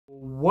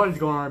What is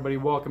going on, everybody?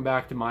 Welcome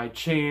back to my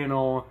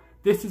channel.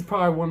 This is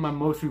probably one of my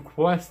most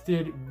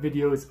requested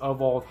videos of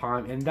all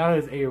time, and that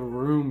is a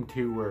room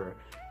tour.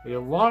 A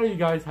lot of you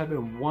guys have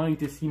been wanting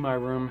to see my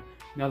room.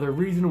 Now, the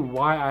reason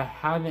why I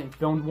haven't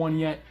filmed one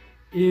yet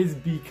is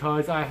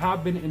because I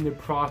have been in the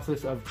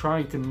process of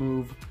trying to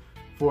move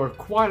for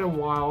quite a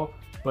while,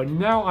 but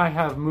now I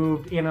have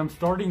moved and I'm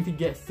starting to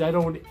get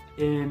settled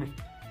in,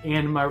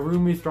 and my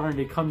room is starting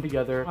to come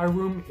together. My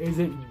room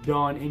isn't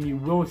done, and you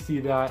will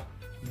see that,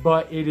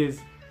 but it is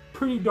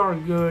pretty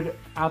darn good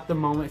at the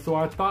moment, so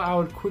I thought I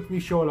would quickly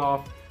show it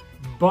off.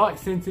 But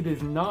since it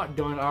is not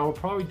done, I will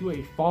probably do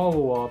a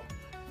follow-up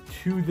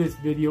to this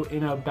video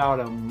in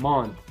about a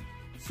month.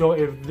 So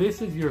if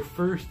this is your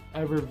first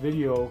ever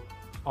video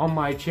on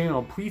my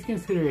channel, please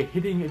consider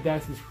hitting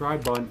that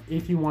subscribe button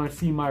if you want to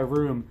see my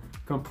room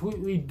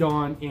completely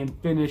done and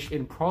finished.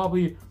 And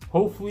probably,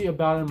 hopefully,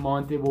 about a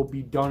month it will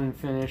be done and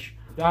finished.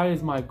 That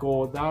is my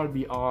goal. That would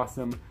be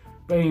awesome.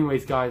 But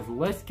anyways, guys,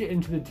 let's get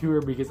into the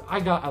tour because I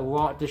got a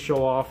lot to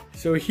show off.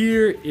 So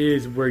here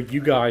is where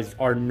you guys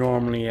are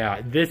normally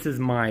at. This is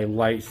my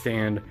light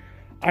stand.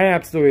 I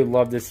absolutely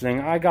love this thing.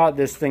 I got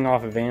this thing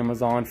off of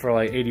Amazon for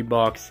like 80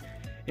 bucks,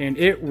 and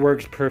it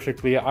works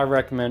perfectly. I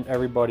recommend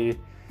everybody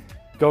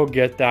go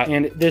get that.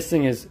 And this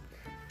thing is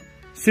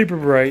super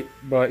bright,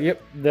 but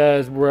yep,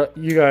 that is where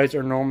you guys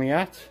are normally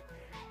at.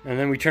 And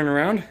then we turn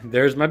around,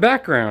 there's my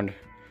background.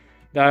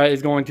 That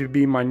is going to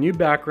be my new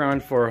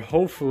background for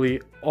hopefully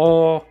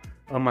all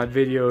of my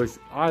videos.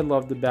 I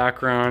love the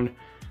background.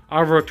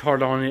 I've worked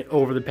hard on it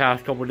over the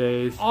past couple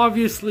days.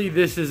 Obviously,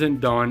 this isn't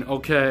done,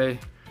 okay?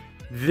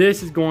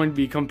 This is going to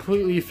be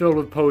completely filled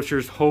with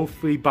posters,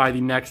 hopefully by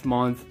the next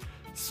month.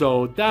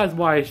 So that's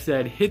why I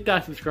said hit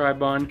that subscribe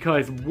button,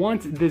 because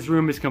once this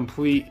room is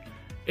complete,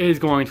 it is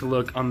going to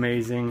look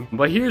amazing.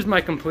 But here's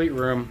my complete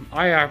room.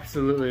 I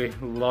absolutely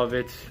love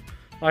it.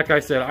 Like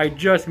I said, I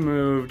just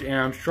moved and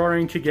I'm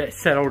starting to get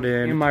settled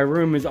in, and my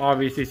room is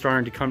obviously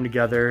starting to come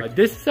together.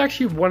 This is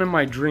actually one of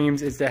my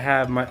dreams, is to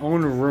have my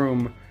own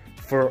room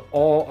for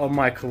all of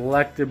my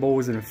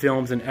collectibles and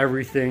films and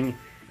everything.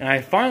 And I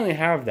finally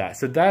have that,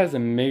 so that is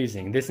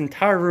amazing. This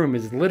entire room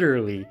is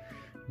literally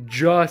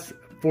just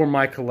for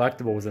my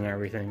collectibles and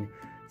everything.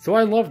 So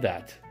I love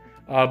that.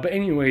 But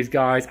anyways,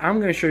 guys, I'm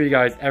gonna show you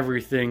guys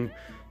everything.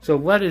 So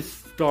let us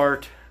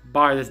start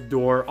by this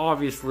door.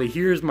 Obviously,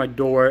 here's my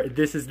door.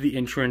 This is the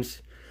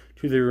entrance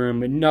to the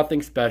room.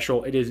 Nothing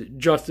special. It is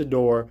just a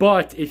door.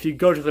 But if you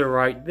go to the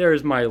right,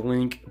 there's my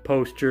Link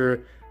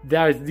poster.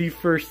 That is the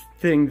first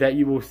thing that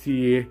you will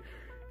see.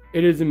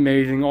 It is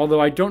amazing,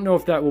 although I don't know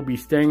if that will be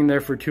staying there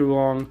for too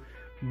long,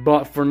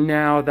 but for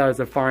now, that is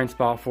a fine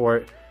spot for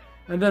it.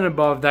 And then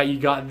above that, you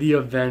got the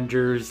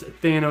Avengers,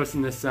 Thanos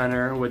in the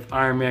center with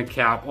Iron Man,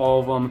 Cap,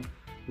 all of them.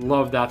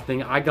 Love that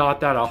thing. I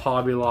got that at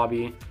Hobby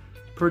Lobby.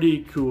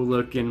 Pretty cool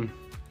looking.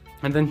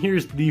 And then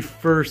here's the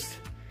first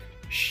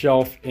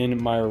shelf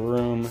in my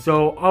room.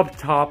 So up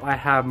top, I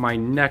have my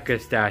NECA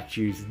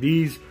statues.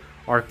 These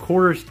are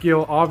quarter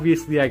scale.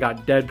 Obviously, I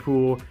got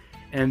Deadpool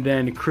and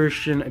then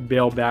Christian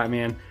Bale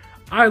Batman.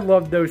 I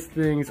love those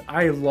things.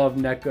 I love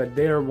NECA.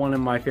 They are one of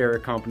my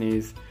favorite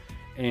companies.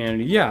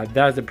 And yeah,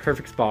 that is a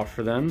perfect spot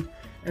for them.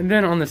 And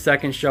then on the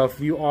second shelf,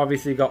 you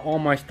obviously got all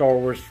my Star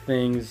Wars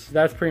things.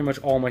 That's pretty much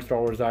all my Star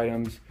Wars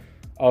items.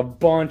 A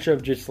bunch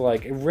of just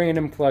like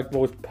random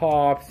collectibles,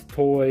 pops,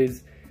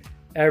 toys,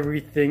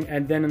 everything.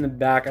 And then in the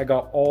back, I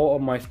got all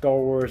of my Star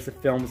Wars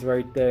films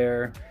right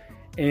there.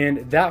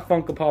 And that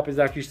Funko Pop is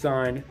actually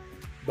signed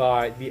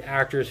by the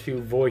actress who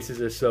voices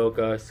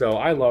Ahsoka. So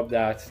I love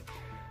that.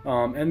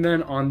 And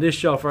then on this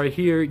shelf right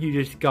here, you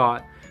just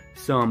got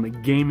some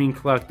gaming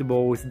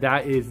collectibles.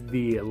 That is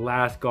the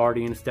Last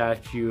Guardian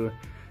statue.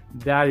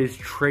 That is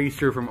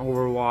Tracer from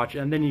Overwatch.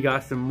 And then you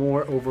got some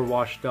more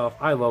Overwatch stuff.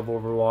 I love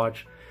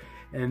Overwatch.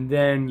 And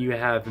then you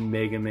have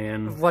Mega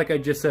Man. Like I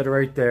just said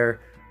right there,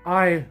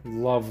 I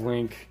love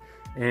Link.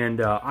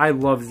 And I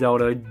love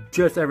Zelda.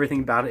 Just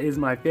everything about it is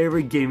my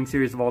favorite gaming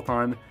series of all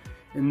time.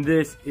 And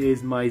this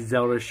is my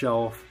Zelda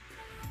shelf.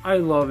 I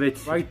love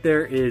it. Right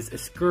there is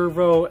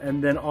Skirbo,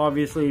 and then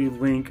obviously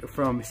Link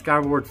from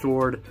Skyward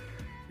Sword.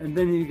 And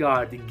then you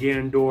got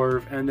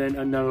Ganondorf, and then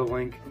another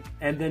Link.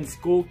 And then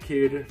Skull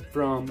Kid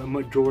from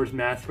Majora's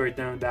Mask right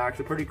there in the back.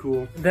 So pretty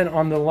cool. And then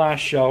on the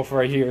last shelf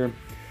right here,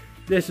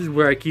 this is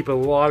where I keep a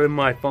lot of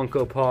my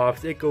Funko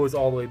Pops. It goes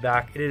all the way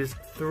back. It is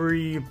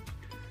 3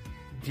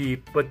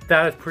 deep, but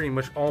that is pretty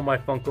much all my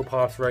Funko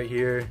Pops right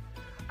here.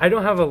 I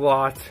don't have a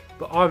lot,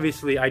 but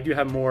obviously I do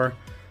have more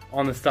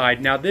on the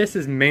side. Now this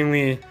is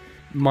mainly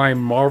my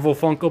Marvel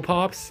Funko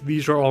Pops.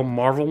 These are all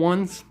Marvel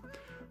ones.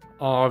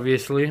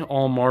 Obviously,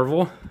 all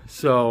Marvel.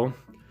 So,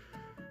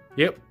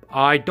 yep.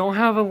 I don't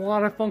have a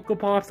lot of Funko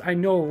Pops. I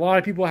know a lot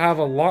of people have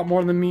a lot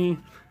more than me,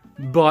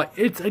 but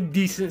it's a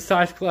decent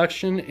size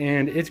collection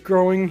and it's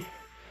growing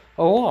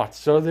a lot.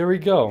 So there we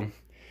go.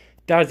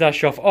 That is that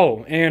shelf.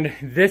 Oh, and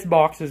this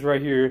box is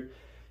right here.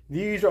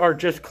 These are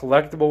just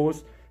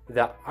collectibles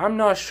that I'm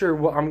not sure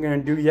what I'm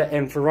gonna do yet,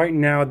 and for right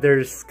now,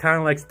 there's kind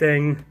of like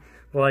staying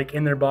like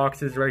in their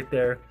boxes right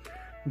there.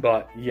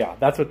 But yeah,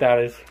 that's what that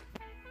is.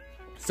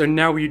 So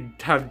now we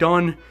have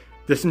done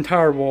this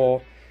entire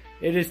wall.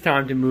 It is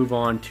time to move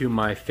on to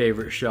my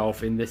favorite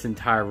shelf in this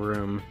entire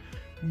room.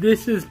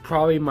 This is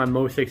probably my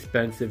most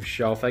expensive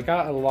shelf. I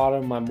got a lot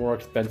of my more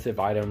expensive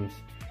items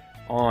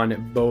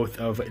on both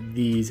of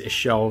these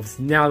shelves.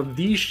 Now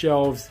these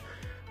shelves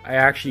I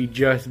actually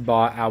just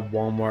bought at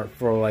Walmart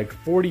for like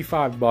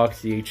 45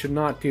 bucks each, so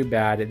not too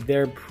bad.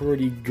 They're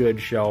pretty good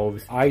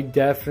shelves. I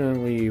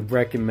definitely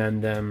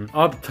recommend them.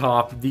 Up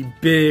top, the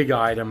big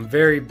item,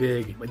 very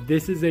big.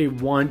 This is a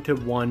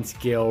 1-to-1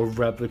 scale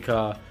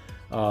replica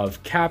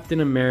of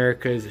Captain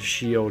America's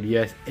shield.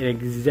 Yes, an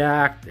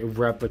exact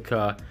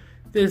replica.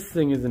 This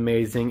thing is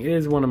amazing. It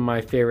is one of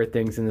my favorite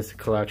things in this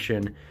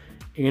collection,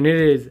 and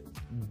it is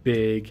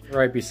big.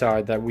 Right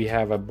beside that we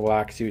have a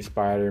black suit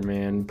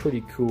Spider-Man,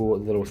 pretty cool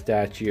little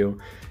statue.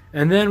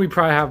 And then we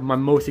probably have my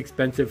most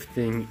expensive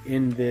thing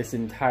in this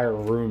entire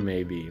room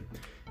maybe.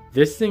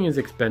 This thing is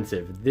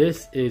expensive.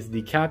 This is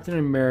the Captain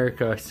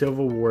America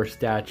Civil War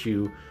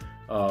statue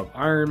of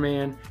Iron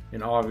Man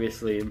and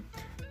obviously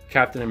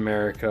Captain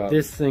America.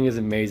 This thing is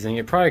amazing.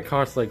 It probably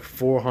costs like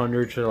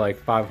 $400 to like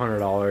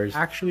 $500.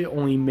 Actually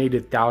only made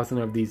 1,000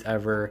 of these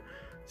ever.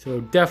 So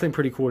definitely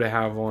pretty cool to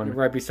have on.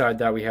 Right beside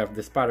that we have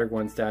the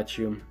Spider-Gwen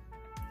statue.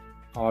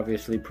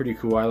 Obviously pretty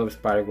cool. I love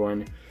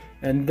Spider-Gwen.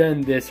 And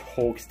then this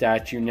Hulk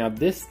statue. Now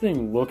this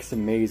thing looks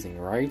amazing,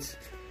 right?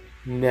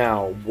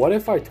 Now, what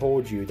if I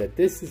told you that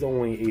this is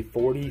only a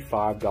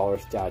 $45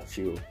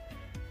 statue?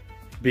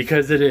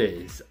 Because it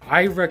is.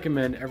 I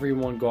recommend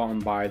everyone go out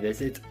and buy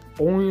this. It's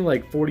only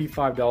like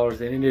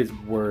 $45 and it is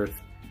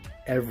worth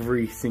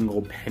every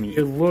single penny.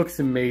 It looks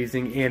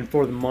amazing, and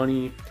for the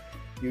money,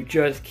 you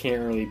just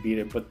can't really beat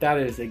it. But that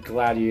is a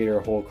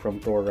Gladiator Hulk from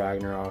Thor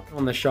Ragnarok.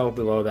 On the shelf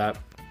below that,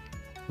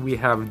 we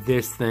have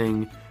this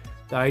thing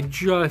that I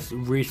just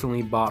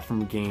recently bought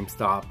from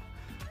GameStop.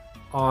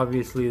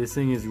 Obviously, this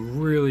thing is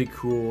really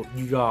cool.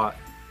 You got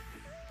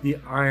the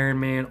Iron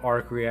Man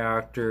arc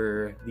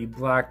reactor, the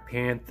Black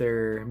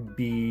Panther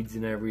beads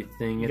and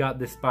everything. You got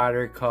the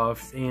spider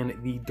cuffs and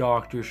the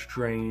Doctor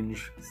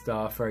Strange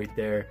stuff right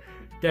there.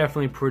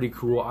 Definitely pretty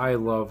cool. I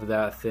love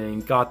that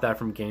thing. Got that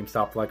from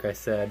GameStop, like I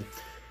said.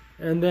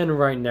 And then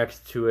right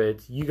next to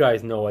it, you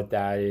guys know what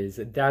that is.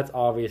 That's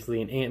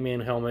obviously an Ant-Man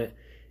helmet,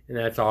 and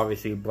that's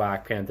obviously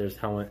Black Panther's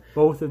helmet.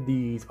 Both of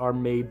these are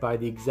made by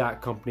the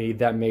exact company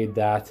that made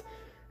that.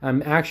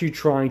 I'm actually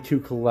trying to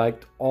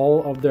collect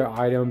all of their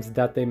items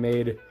that they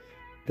made.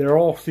 They're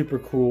all super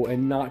cool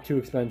and not too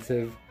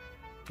expensive,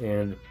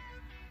 and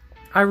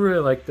I really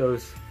like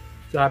those.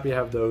 So happy to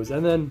have those.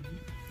 And then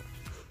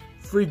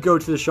if we go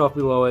to the shelf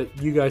below it,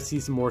 you guys see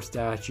some more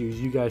statues.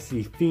 You guys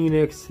see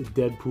Phoenix,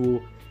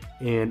 Deadpool,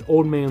 and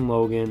Old Man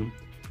Logan.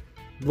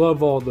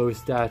 Love all those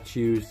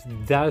statues.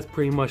 That is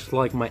pretty much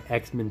like my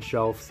X-Men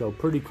shelf, so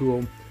pretty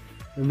cool.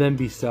 And then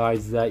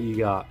besides that, you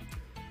got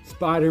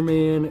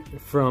Spider-Man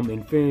from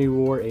Infinity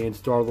War and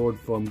Star-Lord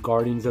from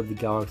Guardians of the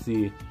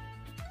Galaxy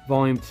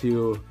Volume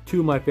 2. Two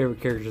of my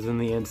favorite characters in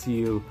the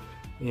MCU,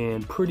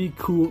 and pretty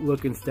cool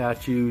looking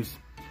statues.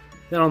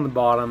 Then on the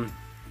bottom,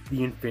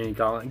 the Infinity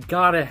Gauntlet.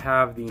 Gotta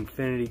have the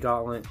Infinity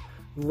Gauntlet.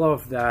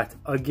 Love that.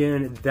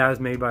 Again, that is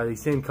made by the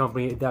same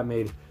company that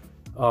made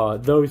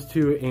those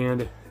two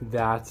and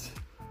that.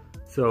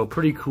 So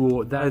pretty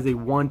cool. That is a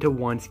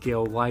 1-to-1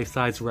 scale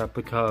life-size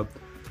replica.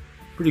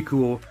 Pretty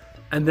cool.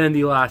 And then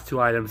the last two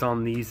items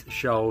on these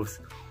shelves.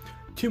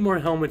 Two more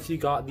helmets. You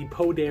got the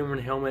Poe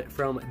Dameron helmet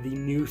from the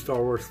new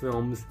Star Wars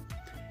films,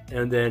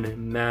 and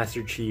then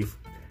Master Chief.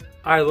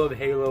 I love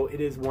Halo. It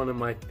is one of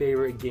my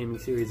favorite gaming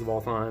series of all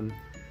time,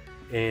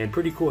 and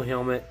pretty cool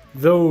helmet.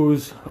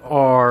 Those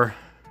are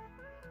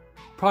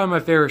probably my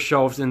favorite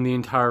shelves in the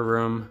entire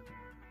room.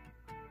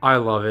 I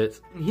love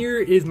it. Here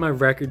is my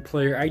record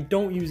player. I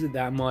don't use it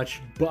that much,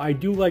 but I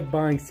do like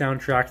buying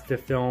soundtracks to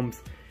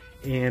films,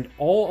 and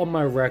all of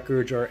my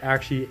records are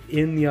actually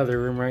in the other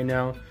room right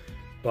now,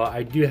 but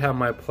I do have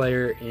my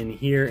player in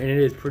here, and it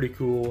is pretty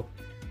cool.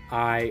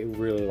 I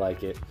really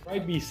like it.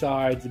 Right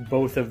besides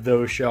both of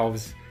those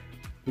shelves,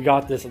 we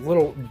got this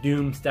little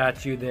Doom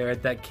statue there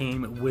that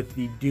came with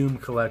the Doom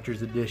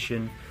Collector's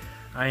Edition.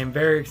 I am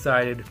very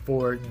excited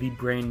for the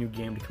brand new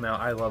game to come out.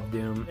 I love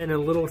Doom. And a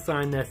little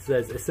sign that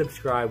says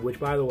subscribe,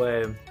 which by the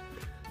way,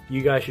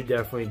 you guys should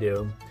definitely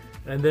do.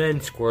 And then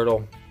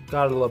Squirtle.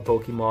 Gotta love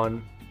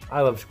Pokemon.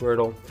 I love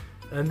Squirtle.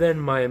 And then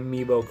my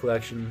Amiibo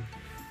collection.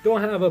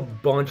 Don't have a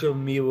bunch of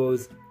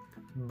Amiibos,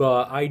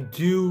 but I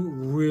do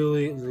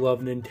really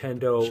love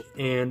Nintendo,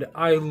 and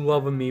I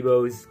love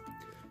Amiibos.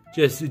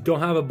 Just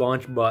don't have a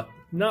bunch, but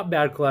not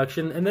bad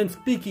collection. And then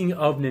speaking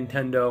of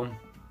Nintendo,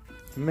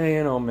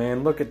 man, oh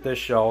man, look at this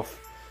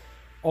shelf.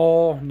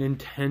 All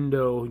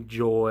Nintendo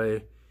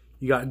joy.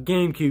 You got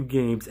GameCube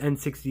games,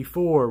 N64,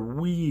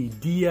 Wii,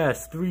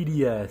 DS,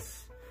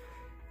 3DS,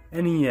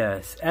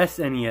 NES,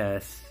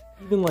 SNES,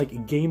 even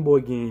like Game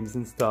Boy games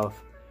and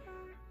stuff.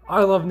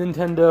 I love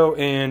Nintendo,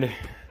 and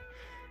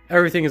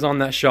everything is on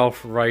that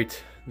shelf right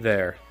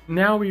there.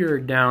 Now we are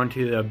down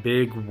to the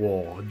big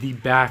wall, the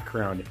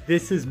background.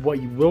 This is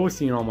what you will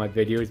see in all my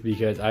videos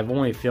because I've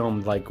only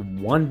filmed like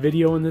one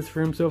video in this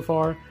room so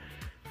far.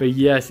 But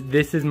yes,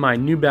 this is my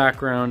new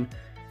background.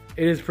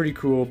 It is pretty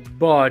cool,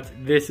 but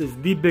this is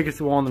the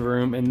biggest wall in the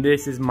room, and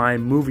this is my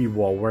movie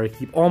wall where I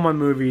keep all my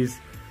movies.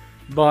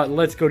 But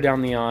let's go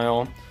down the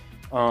aisle.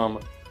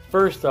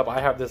 First up,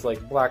 I have this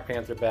like Black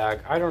Panther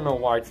bag. I don't know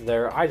why it's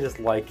there. I just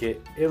like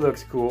it. It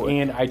looks cool,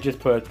 and I just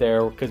put it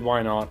there because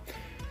why not?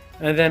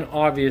 And then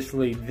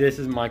obviously, this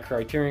is my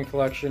Criterion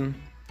collection.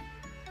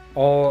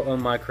 All of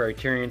my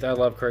Criterions. I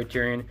love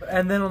Criterion.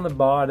 And then on the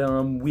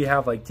bottom, we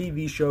have like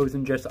TV shows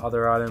and just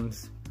other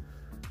items.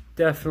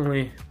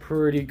 Definitely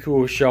pretty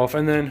cool shelf.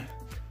 And then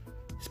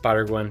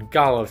Spider-Gwen.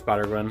 Gotta love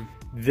Spider-Gwen.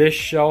 This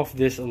shelf,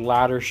 this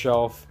ladder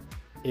shelf,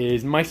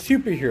 is my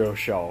superhero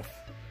shelf.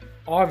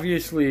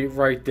 Obviously,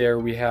 right there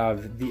we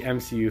have the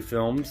MCU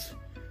films,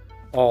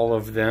 all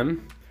of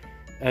them.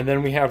 And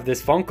then we have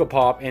this Funko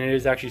Pop, and it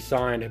is actually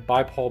signed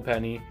by Paul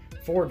Penny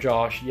for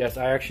Josh. Yes,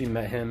 I actually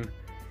met him.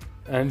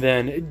 And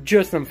then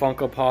just some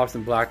Funko Pops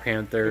and Black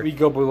Panther. We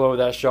go below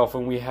that shelf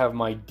and we have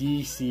my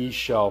DC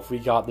shelf. We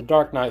got the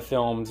Dark Knight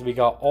films. We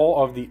got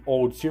all of the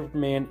old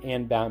Superman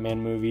and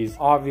Batman movies.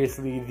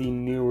 Obviously the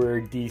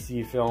newer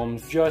DC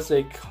films. Just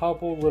a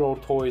couple little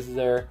toys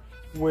there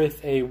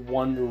with a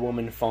Wonder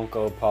Woman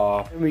Funko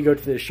Pop. And we go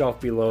to the shelf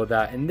below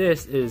that, and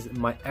this is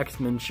my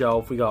X-Men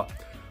shelf. We got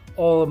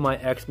all of my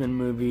X-Men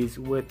movies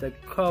with a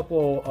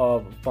couple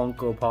of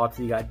Funko Pops.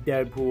 You got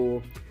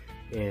Deadpool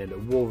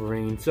and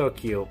Wolverine, so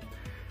cute.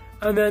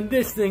 And then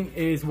this thing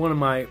is one of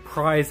my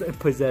prized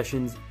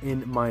possessions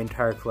in my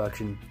entire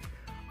collection.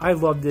 I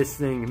love this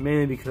thing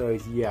mainly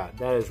because, yeah,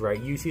 that is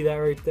right. You see that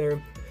right there?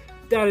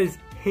 That is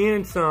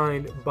hand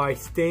signed by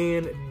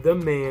Stan the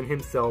man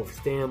himself,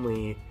 Stan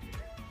Lee.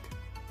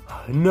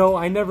 No,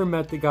 I never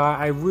met the guy.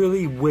 I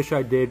really wish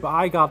I did, but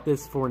I got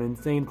this for an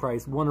insane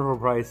price, wonderful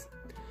price,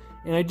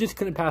 and I just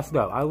couldn't pass it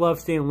up. I love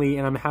Stan Lee,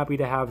 and I'm happy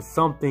to have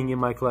something in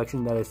my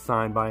collection that is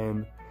signed by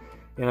him.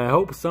 And I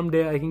hope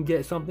someday I can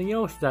get something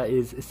else that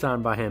is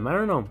signed by him. I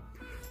don't know.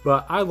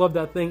 But I love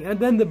that thing. And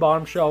then the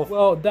bottom shelf.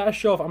 Well, that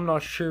shelf I'm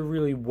not sure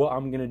really what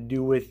I'm going to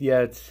do with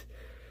yet.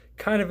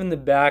 Kind of in the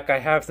back, I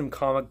have some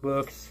comic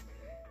books.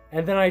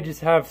 And then I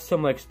just have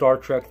some like Star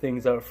Trek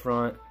things up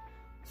front.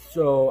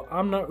 So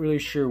I'm not really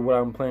sure what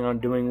I'm planning on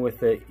doing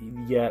with it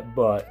yet.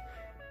 But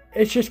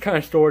it's just kind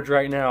of storage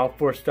right now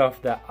for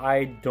stuff that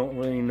I don't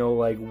really know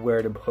like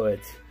where to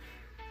put.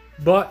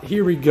 But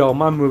here we go,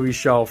 my movie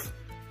shelf.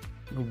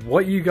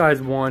 What you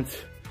guys want.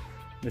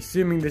 I'm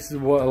assuming this is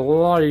what a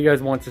lot of you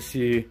guys want to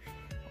see.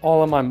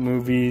 All of my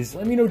movies.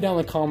 Let me know down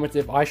in the comments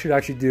if I should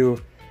actually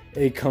do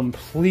a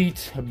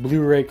complete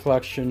Blu-ray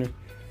collection.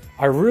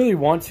 I really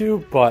want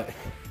to, but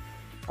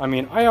I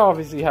mean, I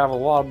obviously have a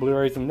lot of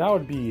Blu-rays, and that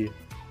would be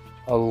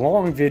a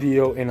long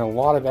video and a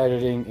lot of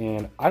editing,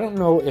 and I don't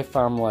know if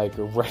I'm like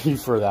ready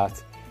for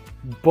that.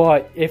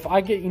 But if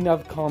I get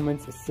enough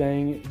comments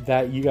saying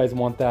that you guys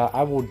want that,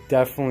 I will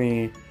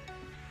definitely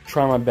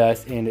try my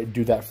best and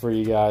do that for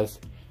you guys,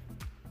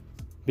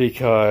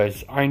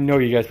 because I know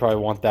you guys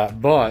probably want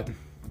that. But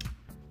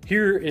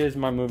here is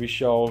my movie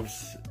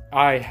shelves.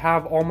 I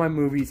have all my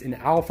movies in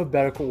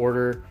alphabetical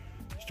order,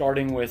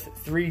 starting with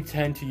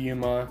 3:10 to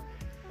Yuma,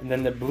 and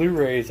then the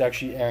Blu-rays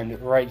actually end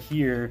right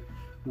here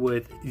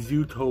with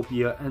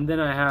Zootopia. And then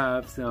I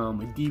have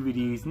some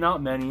DVDs,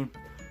 not many,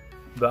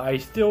 but I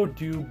still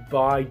do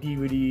buy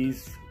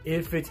DVDs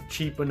if it's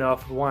cheap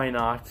enough. Why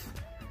not?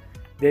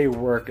 They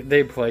work,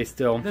 they play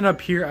still. Then up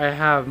here I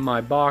have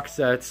my box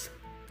sets.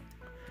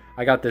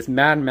 I got this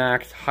Mad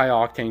Max High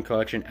Octane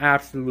collection.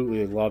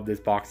 Absolutely love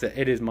this box set.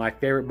 It is my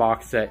favorite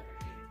box set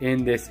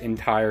in this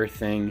entire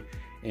thing,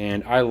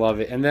 and I love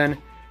it. And then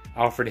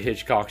Alfred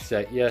Hitchcock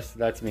set. Yes,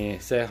 that's me.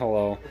 Say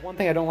hello. One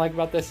thing I don't like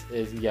about this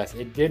is, yes,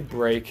 it did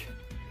break,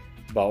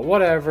 but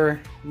whatever.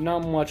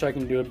 Not much I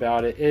can do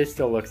about it. It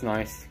still looks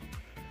nice.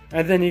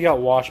 And then you got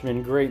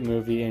Watchmen. Great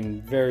movie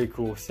and very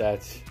cool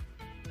sets.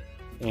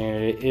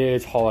 And it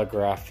is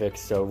holographic,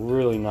 so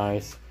really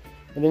nice.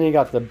 And then you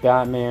got the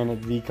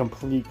Batman, the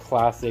complete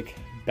classic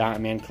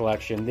Batman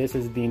collection. This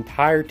is the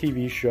entire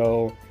TV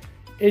show.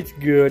 It's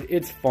good,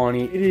 it's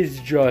funny, it is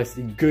just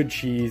good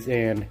cheese,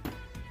 and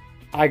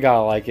I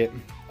gotta like it.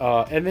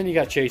 And then you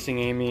got Chasing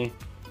Amy,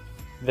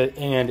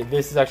 and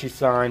this is actually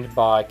signed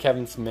by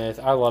Kevin Smith.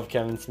 I love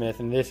Kevin Smith,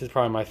 and this is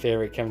probably my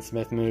favorite Kevin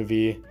Smith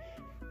movie.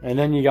 And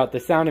then you got The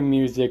Sound of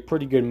Music,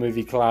 pretty good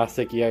movie,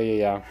 classic,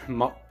 yeah.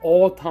 My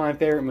all-time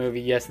favorite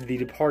movie, yes, The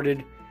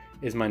Departed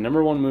is my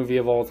 #1 movie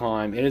of all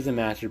time. It is a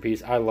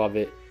masterpiece, I love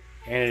it.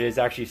 And it is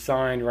actually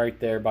signed right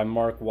there by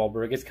Mark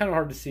Wahlberg. It's kind of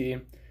hard to see,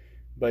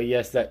 but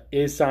yes, that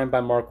is signed by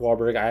Mark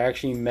Wahlberg. I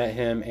actually met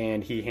him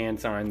and he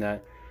hand-signed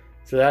that.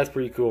 So that's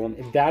pretty cool.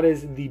 And that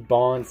is the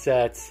Bond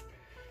sets.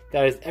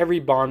 That is every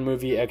Bond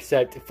movie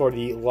except for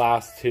the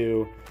last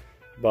two.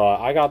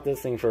 But I got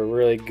this thing for a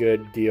really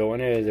good deal,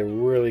 and it is a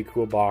really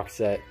cool box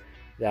set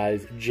that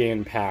is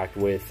jam-packed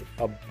with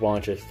a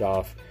bunch of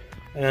stuff.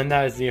 And then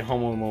that is the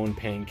Home Alone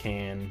paint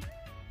can.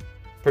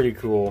 Pretty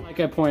cool. Like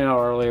I pointed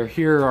out earlier,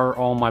 here are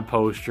all my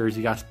posters.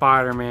 You got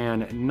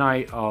Spider-Man,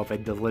 Night of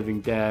the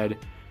Living Dead,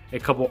 a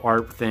couple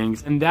art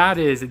things. And that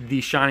is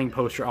the Shining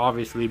poster,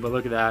 obviously, but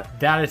look at that.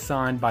 That is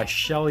signed by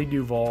Shelley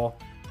Duvall.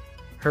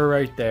 Her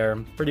right there,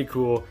 pretty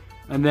cool.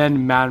 And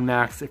then Mad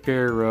Max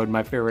Fury Road,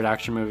 my favorite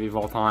action movie of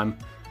all time.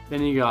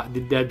 Then you got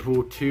the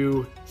Deadpool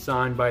 2,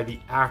 signed by the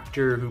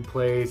actor who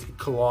plays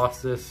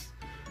Colossus.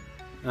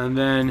 And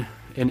then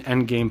an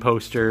Endgame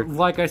poster.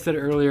 Like I said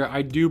earlier,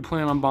 I do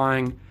plan on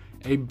buying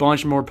a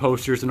bunch more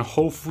posters, and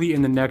hopefully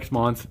in the next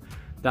month,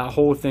 that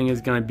whole thing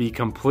is gonna be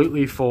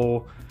completely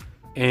full,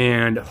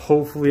 and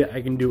hopefully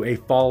I can do a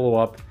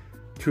follow-up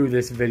to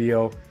this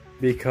video,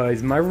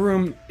 because my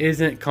room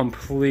isn't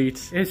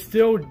complete. It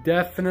still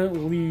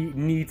definitely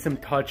needs some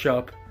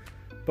touch-up,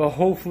 but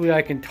hopefully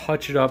I can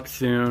touch it up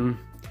soon.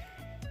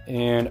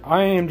 And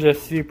I am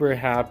just super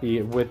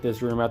happy with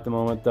this room at the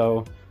moment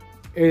though.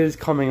 It is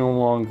coming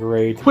along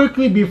great.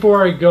 Quickly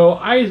before I go,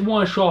 I just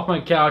want to show off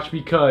my couch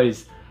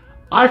because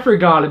I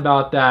forgot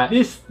about that.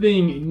 This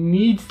thing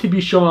needs to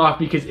be shown off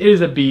because it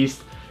is a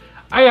beast.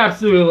 I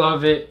absolutely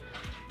love it.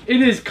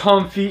 It is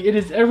comfy. It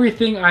is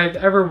everything I've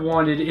ever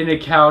wanted in a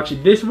couch.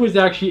 This was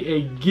actually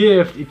a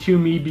gift to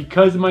me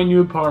because of my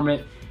new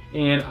apartment,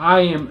 and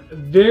I am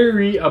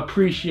very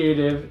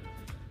appreciative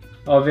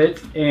of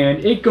it.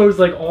 And it goes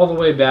like all the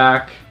way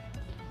back.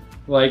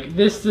 Like,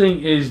 this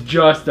thing is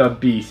just a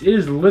beast. It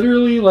is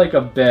literally like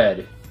a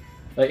bed.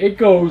 Like, it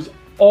goes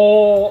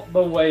all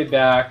the way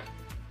back.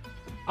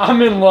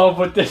 I'm in love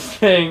with this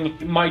thing.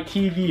 My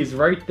TV is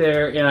right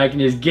there, and I can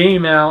just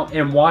game out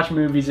and watch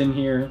movies in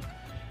here.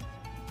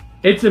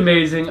 It's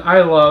amazing.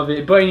 I love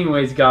it. But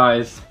anyways,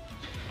 guys,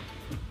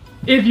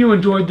 if you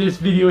enjoyed this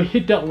video,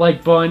 hit that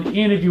like button.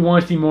 And if you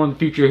want to see more in the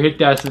future, hit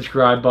that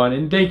subscribe button.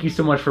 And thank you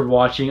so much for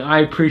watching. I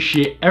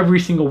appreciate every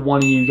single one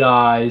of you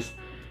guys.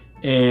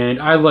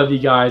 And I love you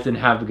guys, and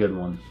have a good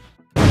one.